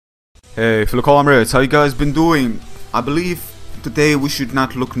Hey, fellow comrades, how you guys been doing? I believe today we should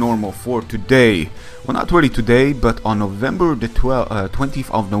not look normal for today. Well, not really today, but on November the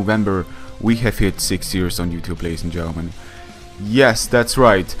 20th of November, we have hit 6 years on YouTube, ladies and gentlemen. Yes, that's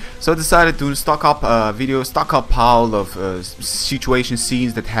right. So I decided to stock up stock up pile of situation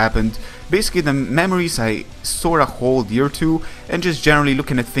scenes that happened. Basically the memories I sort of hold dear to, and just generally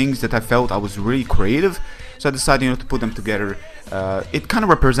looking at things that I felt I was really creative. So I decided, to put them together. It kind of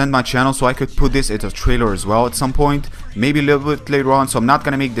represents my channel, so I could put this as a trailer as well at some point, maybe a little bit later on. So I'm not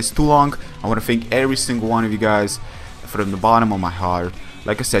gonna make this too long. I want to thank every single one of you guys from the bottom of my heart.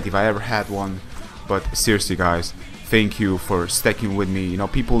 Like I said, if I ever had one. But seriously, guys, thank you for sticking with me.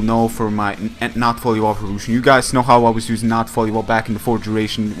 People know for my not volleyball revolution. You guys know how I was using not volleyball back in the 4th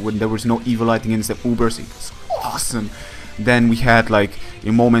duration when there was no evil lighting against the Ubers. It was awesome. Then we had like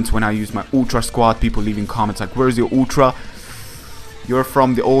in moments when I used my ultra squad, people leaving comments like, "Where's your ultra?" You're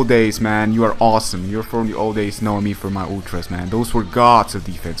from the old days, man. You are awesome. You're from the old days knowing me for my ultras, man. Those were gods of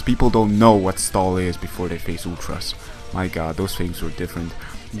defense. People don't know what stall is before they face ultras. My god, those things were different.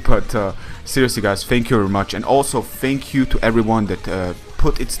 But seriously, guys, thank you very much. And also thank you to everyone that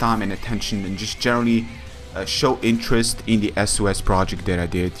put its time and attention and just generally show interest in the SOS project that I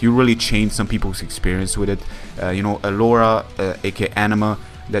did. You really changed some people's experience with it. Elhora, aka Anima,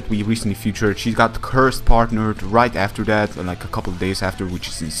 that we recently featured, she got cursed partnered right after that, like a couple of days after, which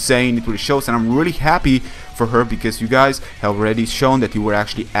is insane. It really shows, and I'm really happy for her because you guys have already shown that you were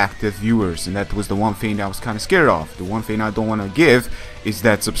actually active viewers, and that was the one thing that I was kind of scared of. The one thing I don't want to give is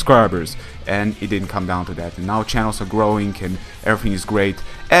that subscribers, and it didn't come down to that. And now channels are growing and everything is great.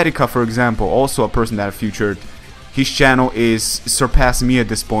 Erika, for example, also a person that I featured, his channel is surpassing me at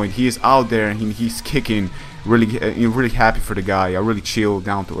this point. He is out there and he's kicking. Really happy for the guy. I really chill,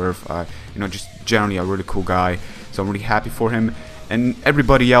 down to earth. Just generally a really cool guy. So I'm really happy for him and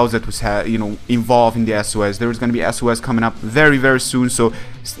everybody else that was involved in the SOS. There's gonna be SOS coming up very, very soon. So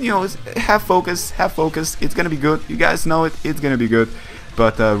have focus. It's gonna be good. You guys know it. It's gonna be good.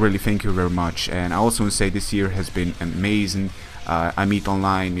 But really, thank you very much. And I also want to say this year has been amazing. I meet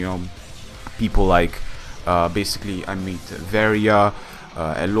online, people like basically I meet Verya,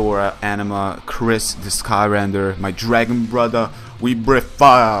 Elhora, Anima, Chris, the Skyrander, my dragon brother. We breathe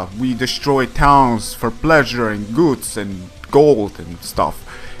fire, we destroy towns for pleasure and goods and gold and stuff.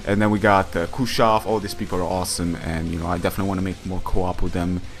 And then we got Kushav. All these people are awesome, and I definitely want to make more co-op with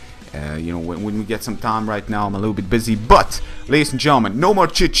them. When we get some time. Right now I'm a little bit busy, but ladies and gentlemen, no more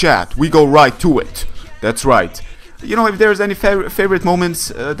chit chat, we go right to it. That's right. If there's any favorite moments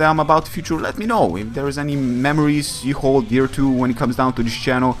that I'm about to feature, let me know. If there's any memories you hold dear to when it comes down to this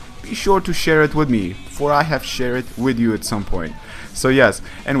channel, be sure to share it with me, for I have shared it with you at some point. So yes,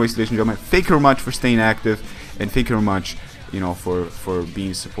 anyways, ladies and gentlemen, thank you very much for staying active, and thank you very much for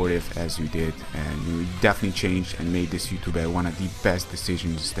being supportive as you did. And you definitely changed and made this YouTube one of the best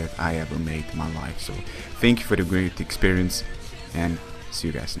decisions that I ever made in my life. So thank you for the great experience, and see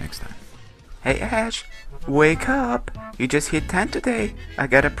you guys next time. Hey Ash, wake up! You just hit 10 today. I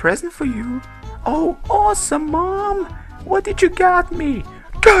got a present for you. Oh, awesome, Mom! What did you got me?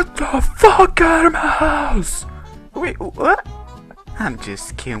 Get the fuck out of my house! Wait, what? I'm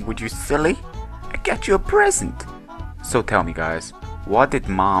just kidding with you, silly. I got you a present. So tell me, guys, what did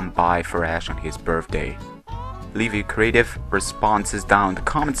Mom buy for Ash on his birthday? Leave your creative responses down in the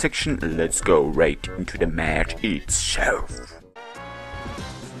comment section. Let's go right into the match itself.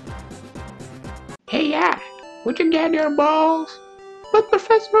 Hey Ash, would you get your balls? But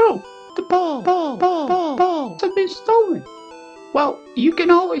Professor Oak, the balls have been stolen. Well, you can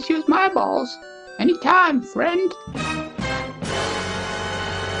always use my balls. Anytime, friend.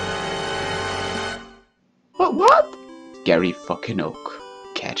 What? Gary fucking Oak.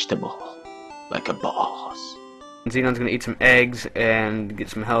 Catch the ball. Like a boss. Xenon's gonna eat some eggs and get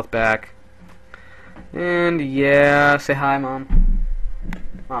some health back. And yeah, say hi, Mom.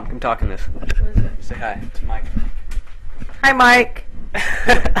 Mom, come talk in this. Say hi. It's Mike. Hi, Mike.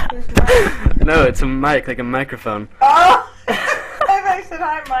 No, it's a mic, like a microphone. Oh! I thought I said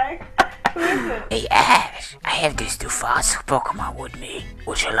hi, Mike. Who is it? Hey Ash, I have this new fossil Pokemon with me.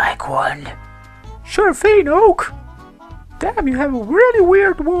 Would you like one? Sure thing, Oak. Damn, you have a really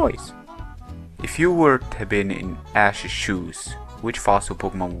weird voice. If you were to have been in Ash's shoes, which fossil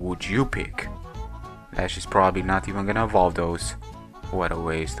Pokemon would you pick? Ash is probably not even gonna evolve those. What a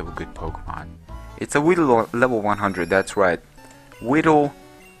waste of a good Pokemon. It's a Weedle level 100, that's right. Weedle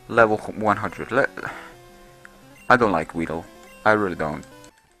level 100. I don't like Weedle. I really don't.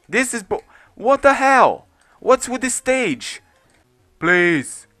 This is what the hell? What's with this stage?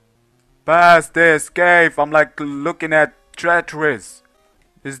 Please. Past this cave. I'm like looking at treacherous.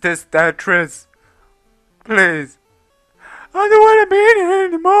 Is this Tetris? Please. I don't want to be in here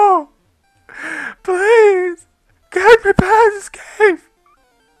anymore. Please. Get me past this cave.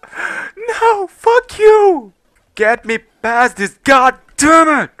 No, fuck you. Get me past this, god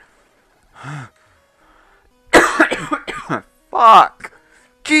damn it. Fuck.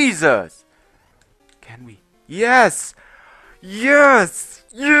 Jesus. Can we? Yes. Yes.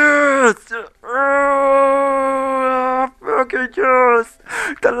 Yes. Fucking yes.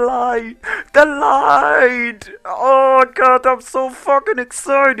 The light. The light. Oh god, I'm so fucking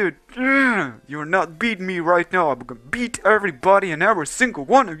excited. You're not beating me right now. I'm gonna beat everybody and every single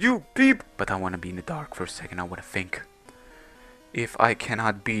one of you people. But I wanna be in the dark for a second. I wanna think. If I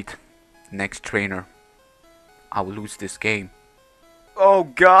cannot beat next trainer, I will lose this game. Oh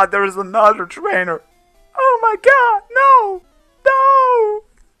god, there is another trainer. Oh my god, no. No.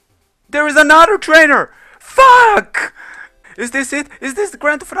 There is another trainer. Fuck. Is this it? Is this the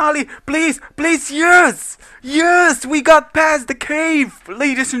grand finale? Please, please, yes! Yes, we got past the cave,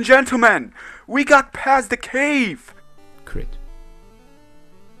 ladies and gentlemen! We got past the cave! Crit.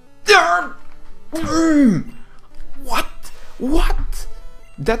 What? What?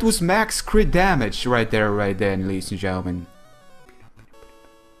 That was max crit damage right there, right then, ladies and gentlemen.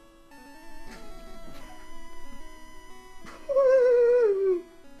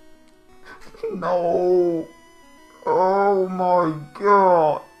 No. Oh my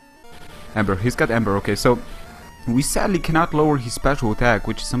god. Ember, he's got Ember, okay, so we sadly cannot lower his special attack,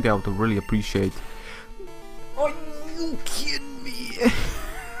 which is something I would really appreciate. Are you kidding me?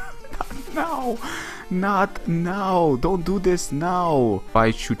 Not now. Not now. Don't do this now.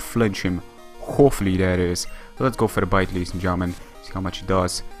 I should flinch him. Hopefully that is. Let's go for the bite, ladies and gentlemen. See how much he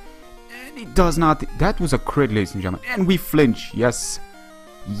does. And he does not. That was a crit, ladies and gentlemen. And we flinch. Yes.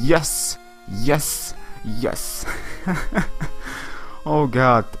 Yes. Yes. Yes. Oh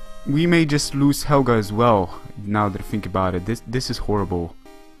god. We may just lose Helga as well. Now that I think about it. This is horrible.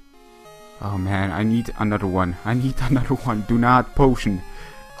 Oh man, I need another one. I need another one. Do not potion.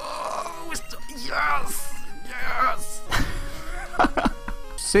 Oh, yes. Yes.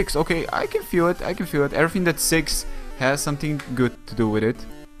 6. Okay, I can feel it. I can feel it. Everything that's 6 has something good to do with it.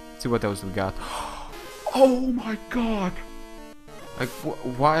 Let's see what else we got. Oh my god. Like,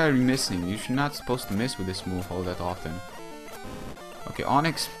 why are you missing? You're not supposed to miss with this move all that often. Okay,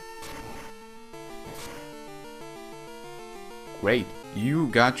 Onyx. Great. You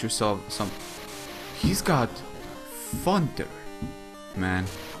got yourself some... He's got... Thunder. Man.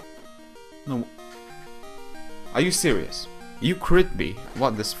 No. Are you serious? You crit me.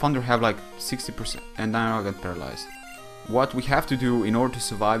 What, does Thunder have like 60%? And now I got paralyzed. What we have to do in order to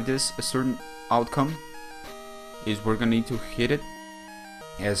survive this, a certain outcome, is we're gonna need to hit it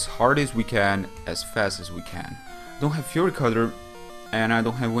as hard as we can, as fast as we can. Don't have Fury Cutter, and I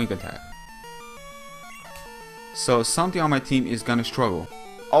don't have Wing Attack. So something on my team is gonna struggle.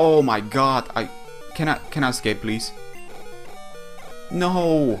 Oh my god, can I escape, please?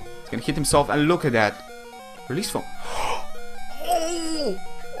 No, he's gonna hit himself, and look at that. Release foam.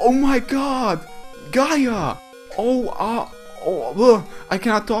 Oh my god, Gaia. I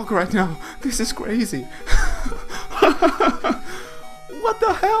cannot talk right now. This is crazy. What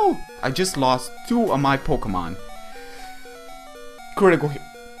the hell? I just lost 2 of my Pokemon. Critical hit.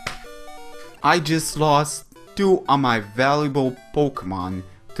 I just lost 2 of my valuable Pokemon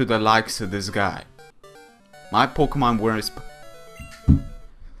to the likes of this guy. My Pokemon were...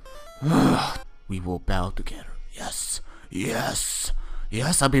 We will battle together. Yes. Yes.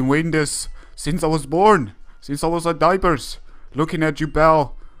 Yes, I've been waiting this since I was born. Since I was in diapers. Looking at you,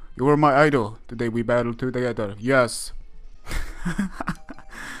 pal. You were my idol. Today we battled together. Yes.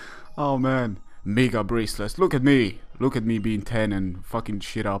 Oh man. Mega bracelets. Look at me. Look at me being 10 and fucking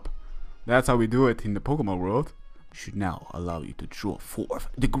shit up. That's how we do it in the Pokemon world. Should now allow you to draw forth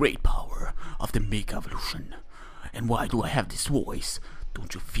the great power of the Mega Evolution. And why do I have this voice?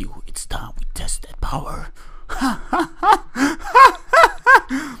 Don't you feel it's time we test that power?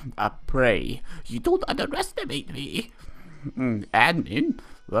 I pray you don't underestimate me. Admin.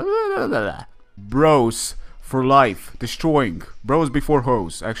 Bros for life. Destroying. Bros before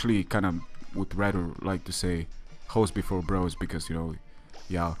hoes. Actually, kind of would rather like to say hoes before bros because, you know,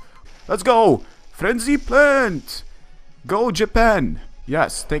 yeah. Let's go! Frenzy Plant! Go Japan!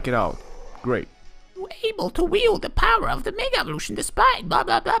 Yes, take it out. Great. You able to wield the power of the Mega Evolution despite blah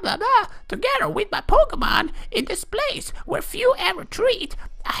blah blah blah blah. Together with my Pokemon in this place where few ever treat,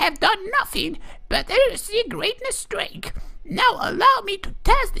 I have done nothing but see greatness strength. Now allow me to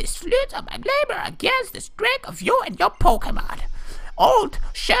test this flute of my labor against the strength of you and your Pokemon. Old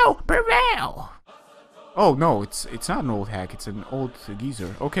shall prevail. Oh no, it's not an old hack, it's an old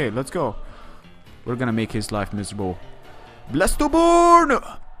geezer. Okay, let's go. We're gonna make his life miserable.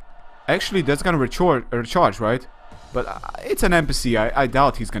 Blastoborn! Actually, that's gonna recharge, right? But it's an NPC. I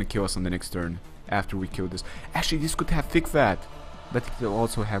doubt he's gonna kill us on the next turn after we kill this. Actually, this could have thick fat, but it will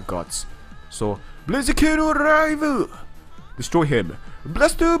also have guts. So, Blaziken arrive! Destroy him.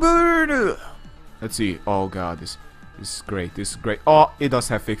 Blastoborn! Let's see. Oh god, this is great. This is great. Oh, it does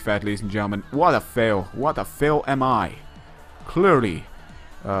have thick fat, ladies and gentlemen. What a fail. What a fail am I. Clearly,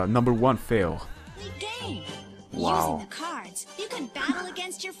 #1 fail. Game. Wow. Using the cards, you can battle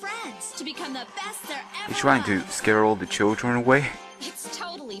against your friends to become the best there ever He's trying to was. scare all the children away. It's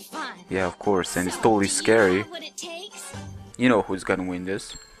totally fun. Yeah, of course, and it's So, totally do you scary. have what it takes? You know who's gonna win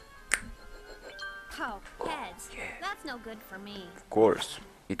this. Oh, heads. That's no good for me. Of course,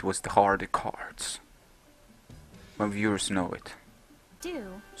 it was the harder cards. My viewers know it.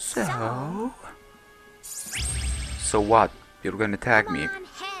 Do. So what? You're gonna tag Come me? on,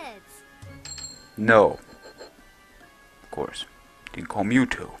 heads. No. Of course. Didn't call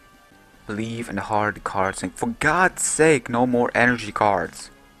Mewtwo. Believe in the hard cards, and for God's sake, no more energy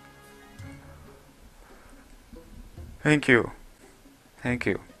cards. Thank you. Thank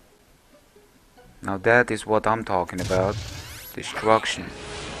you. Now that is what I'm talking about. Destruction.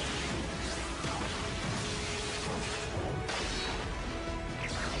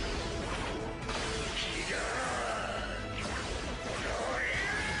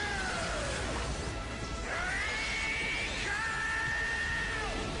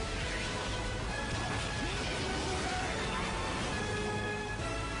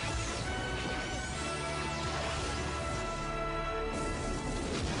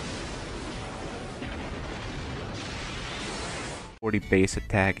 Base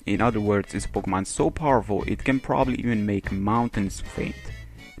attack. In other words, this Pokemon so powerful it can probably even make mountains faint.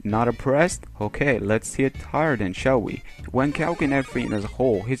 Not impressed? Okay, let's see it higher then, shall we? When calculating everything as a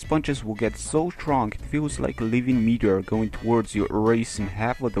whole, his punches will get so strong it feels like a living meteor going towards you, erasing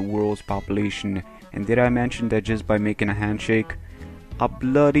half of the world's population. And did I mention that just by making a handshake? A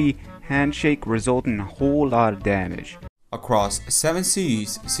bloody handshake resulting in a whole lot of damage. Across 7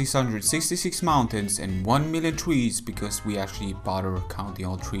 seas, 666 mountains, and 1 million trees, because we actually bother counting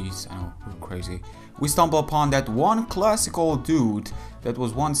all trees. I know, we're crazy. We stumble upon that one classic old dude that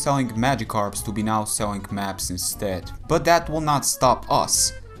was once selling Magikarps to be now selling maps instead. But that will not stop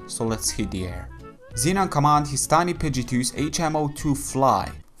us, so let's hit the air. Xenon command his tiny Pidgeot's HMO2 fly.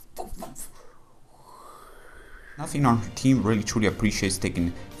 Nothing on her team really truly appreciates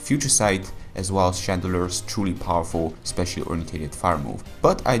taking Future Sight as well as Chandeler's truly powerful specially oriented fire move.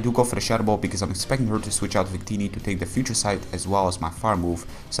 But I do go for the Shadow Ball because I'm expecting her to switch out Victini to take the Future Sight as well as my fire move,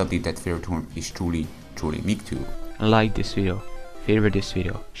 something that Ferrothorn is truly meek to. Like this video, favorite this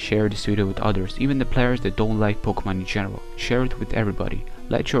video, share this video with others, even the players that don't like Pokemon in general. Share it with everybody.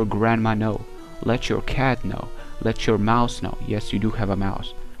 Let your grandma know, let your cat know, let your mouse know. Yes, you do have a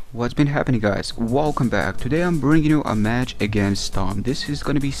mouse. What's been happening, guys? Welcome back. Today I'm bringing you a match against Storm. This is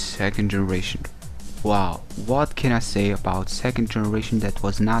gonna be 2nd generation. Wow, what can I say about 2nd generation that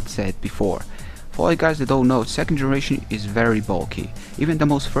was not said before? For all you guys that don't know, 2nd generation is very bulky. Even the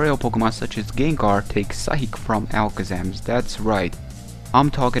most frail Pokemon such as Gengar take Psychic from Alakazams. That's right,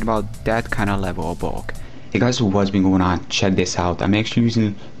 I'm talking about that kind of level of bulk. Hey guys, what's been going on? Check this out. I'm actually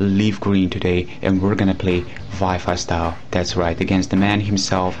using Leaf Green today and we're gonna play Wi-Fi style. That's right, against the man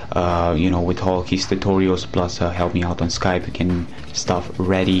himself, you know, with all his tutorials plus help me out on Skype, getting stuff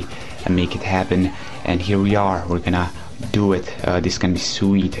ready and make it happen. And here we are, we're gonna do it. This can be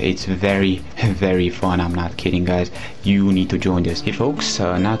sweet. It's very fun. I'm not kidding, guys. You need to join this. Hey folks,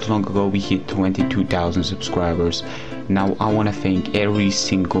 not long ago we hit 22,000 subscribers. Now I want to thank every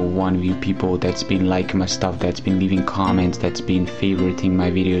single one of you people that's been liking my stuff, that's been leaving comments, that's been favoriting my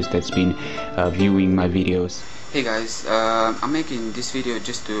videos, that's been viewing my videos. Hey guys, I'm making this video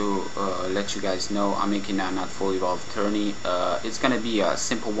just to let you guys know I'm making a not fully evolved tourney. It's gonna be a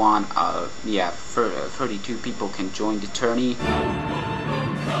simple one. Yeah, 32 people can join the tourney.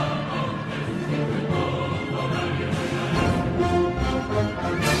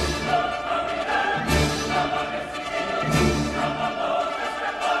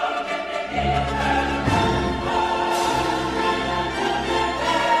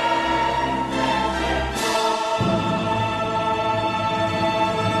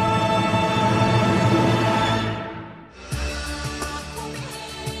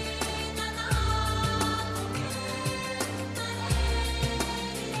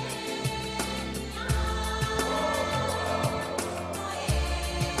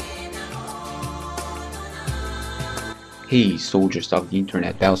 Hey, soldiers of the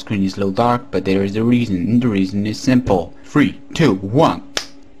internet, battle screen is a little dark, but there is a reason, and the reason is simple. 3, 2, 1,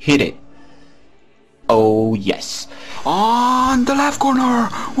 hit it. Oh yes. On the left corner,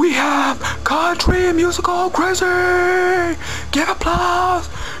 we have Country Musical Crazy! Give applause!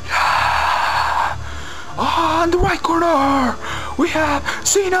 Yeah! On the right corner, we have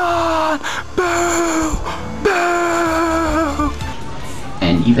Xenon! Boo! Boo!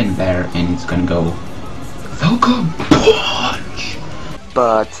 And even better, and it's gonna go Falcon Punch!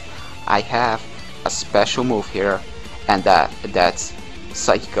 But I have a special move here, and that's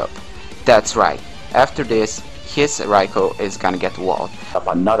Psychic Up. That's right. After this, his Raikou is gonna get walled up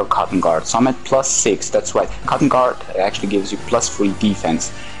another Cotton Guard. So I'm at +6, that's right. Cotton Guard actually gives you +3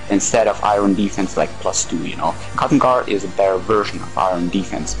 defense instead of Iron Defense like +2, you know. Cotton Guard is a better version of Iron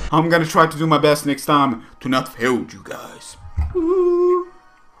Defense. I'm gonna try to do my best next time to not fail you guys.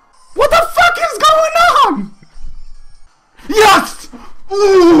 What the fuck is going on? Yes!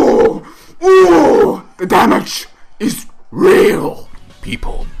 Ooh! Ooh! The damage is real.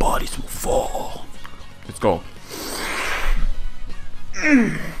 People, bodies will fall. Let's go.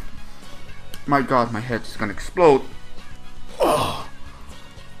 My god, my head is gonna explode. Oh.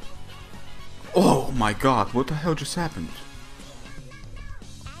 Oh my god, what the hell just happened?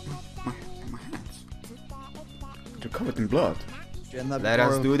 My hands. They're covered in blood. Let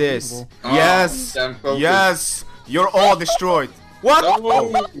us do this. Oh, yes! Yes! You're all destroyed. What?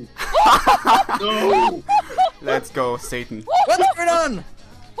 No! No! Let's go, Satan. What's going on?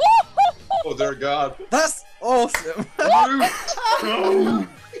 Oh dear God. That's awesome. No.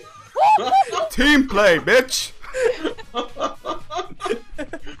 Team play, bitch! That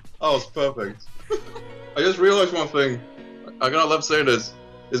was perfect. I just realized one thing. I gotta love saying this.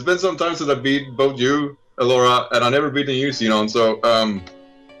 It's been some time since I beat both you, Elhora, and I never beaten you, Xenon, so,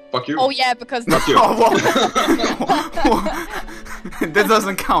 fuck you. Oh yeah, because... Fuck you. That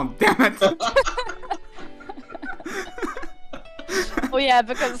doesn't count, damn it. Oh yeah,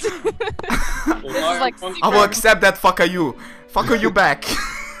 because... this is like I will accept that fucker you. Fucker you back.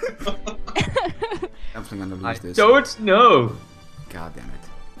 I'm gonna lose this. I don't know. God damn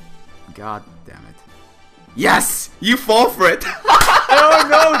it. God damn it. Yes! You fall for it! Oh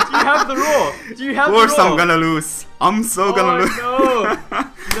no! Do you have the roar? Do you have the roar? Of course I'm gonna lose. I'm so gonna lose. No!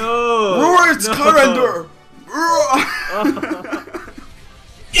 No! Roar, it's Skyrander!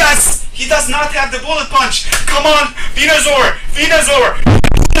 Yes! He does not have the bullet punch! Come on! Venusaur! Venusaur!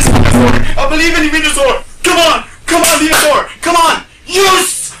 I believe in Venusaur! Come on! Come on, Venusaur! Come on!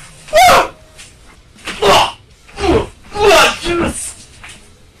 Yes! Yes!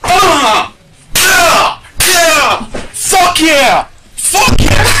 Yeah! Fuck yeah! Fuck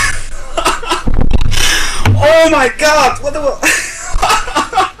yeah! Oh my god! What the...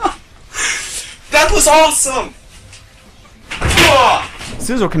 That was awesome!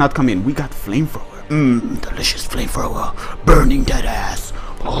 Scissor cannot come in. We got flamethrower. Delicious flamethrower. Burning that ass.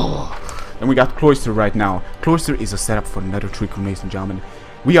 Oh. And we got Cloister right now. Cloister is a setup for another trick, ladies and gentlemen.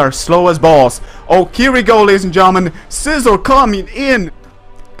 We are slow as balls. Oh, here we go, ladies and gentlemen. Scissor coming in.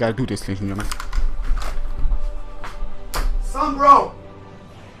 Gotta do this, ladies and gentlemen. Son, bro.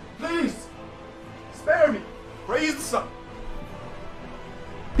 Please. Spare me. Praise the sun.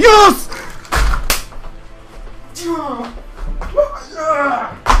 Yes!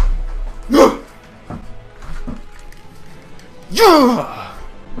 Yeah!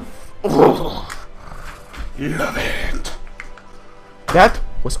 Oh, love it. That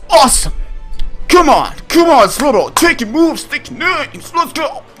was awesome. Come on, Slowbro. Take your moves, take your names. Let's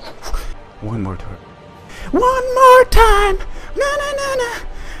go. One more time. One more time. Na na na na.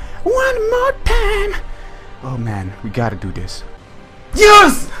 One more time. Oh man, we gotta do this.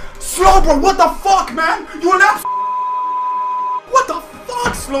 Yes! Slowbro, what the fuck, man? You an abs. What the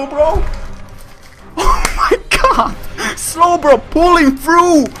fuck, Slowbro? Oh my god! Slowbro pulling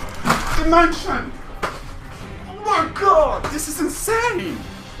through dimension! Oh my god! This is insane!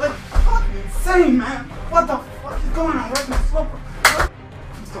 Like, fucking insane, man! What the fuck is going on right now, Slowbro?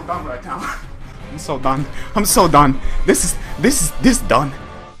 I'm so done right now. I'm so done. I'm so done. This is done.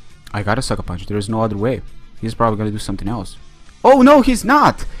 I gotta sucker punch. There is no other way. He's probably gonna do something else. Oh no, he's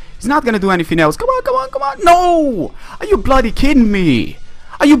not! He's not gonna do anything else. Come on, come on, come on! No! Are you bloody kidding me?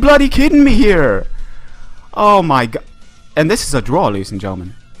 Are you bloody kidding me here? Oh my god. And this is a draw, ladies and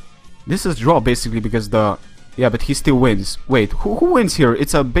gentlemen. This is a draw basically because the... Yeah, but he still wins. Wait, who wins here?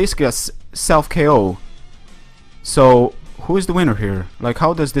 It's basically a self-KO. So, who is the winner here? Like,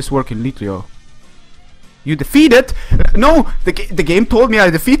 how does this work in Litleo? You defeat it? No! The game told me I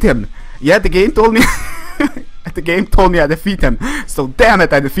defeat him. Yeah, the game told me... the game told me I defeat him. So, damn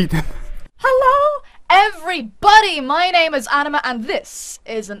it, I defeat him. Hello, everyone! everybody! My name is Anima and this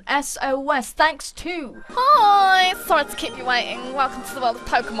is an SOS thanks to... Hi! Sorry to keep you waiting. Welcome to the world of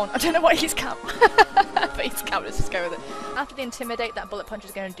Pokemon. I don't know what he's come. But he's come, let's just go with it. After the Intimidate, that Bullet Punch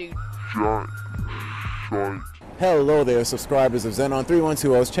is going to do... Hello there, subscribers of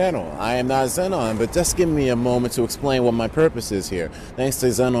XENON3120's channel. I am not Xenon, but just give me a moment to explain what my purpose is here. Thanks to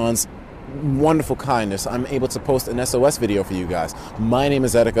Xenon's wonderful kindness, I'm able to post an SOS video for you guys. My name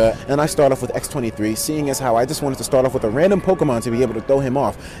is Etika, and I start off with X23, seeing as how I just wanted to start off with a random Pokemon to be able to throw him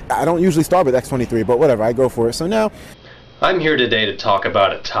off. I don't usually start with X23, but whatever, I go for it. So now... I'm here today to talk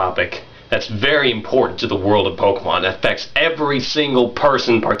about a topic that's very important to the world of Pokemon, that affects every single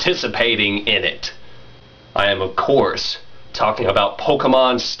person participating in it. I am, of course, talking about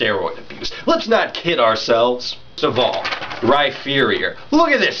Pokemon steroid abuse. Let's not kid ourselves. First of all, Rhyperior.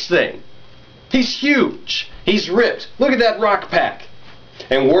 Look at this thing. He's huge. He's ripped. Look at that rock pack.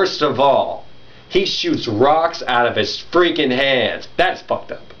 And worst of all, he shoots rocks out of his freaking hands. That's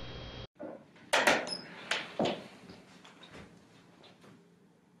fucked up.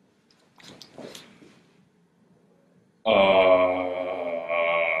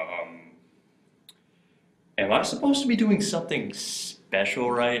 Am I supposed to be doing something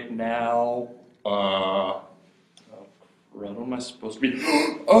special right now? What am I supposed to be?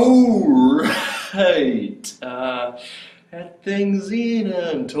 Oh, right. That thing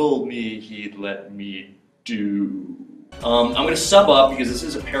Xenon told me he'd let me do. I'm gonna sub up because this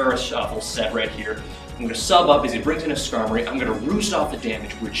is a Parashuffle set right here. I'm gonna sub up as he brings in a Skarmory. I'm gonna roost off the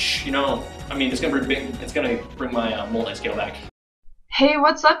damage, which, you know, I mean, it's gonna bring my multi-scale back. Hey,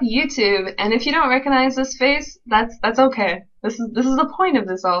 what's up, YouTube? And if you don't recognize this face, that's okay. This is the point of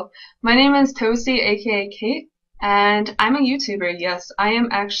this all. My name is Toasty, aka Kate, and I'm a YouTuber. Yes, I am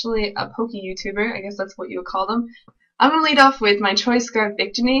actually a Poke YouTuber. I guess that's what you would call them. I'm gonna lead off with my choice card,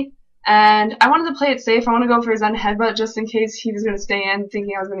 Victini, and I wanted to play it safe. I want to go for his Zen Headbutt just in case he was gonna stay in,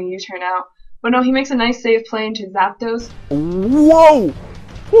 thinking I was gonna U-turn out. But no, he makes a nice safe play into Zapdos. Whoa!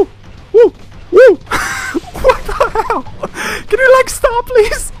 Woo! Woo! Woo! What the hell? Can you like stop,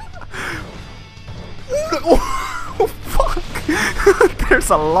 please? Oh, fuck! There's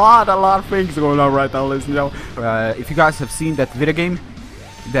a lot of things going on right now, ladies and gentlemen. If you guys have seen that video game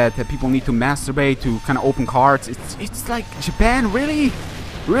that people need to masturbate to kind of open cards, it's like Japan, really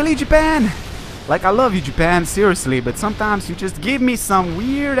Japan. Like, I love you, Japan, seriously, but sometimes you just give me some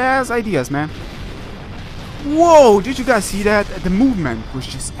weird ass ideas, man. Whoa! Did you guys see that? The movement was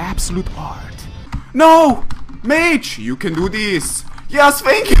just absolute art. No! Mage! You can do this! Yes,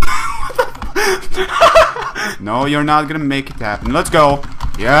 thank you! No, you're not gonna make it happen. Let's go!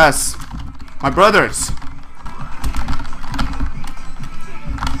 Yes! My brothers!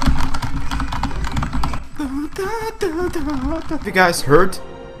 Have you guys heard?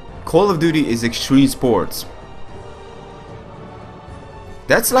 Call of Duty is extreme sports.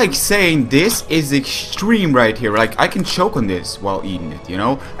 That's like saying this is extreme right here. Like, I can choke on this while eating it, you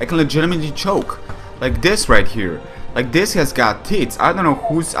know? I can legitimately choke. Like this right here. Like, this has got tits. I don't know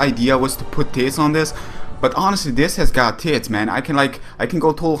whose idea was to put tits on this, but honestly, this has got tits, man. I can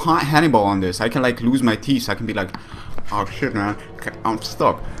go total Hannibal on this. I can like lose my teeth. I can be like, oh shit, man, I'm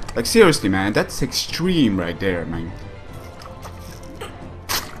stuck. Like, seriously, man, that's extreme right there, man.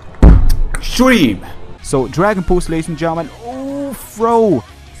 Extreme. So, Dragon Pulse, ladies and gentlemen. Oh, Fro,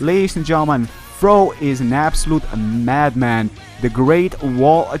 ladies and gentlemen, Fro is an absolute madman. The Great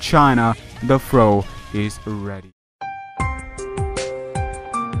Wall of China. The Fro is ready.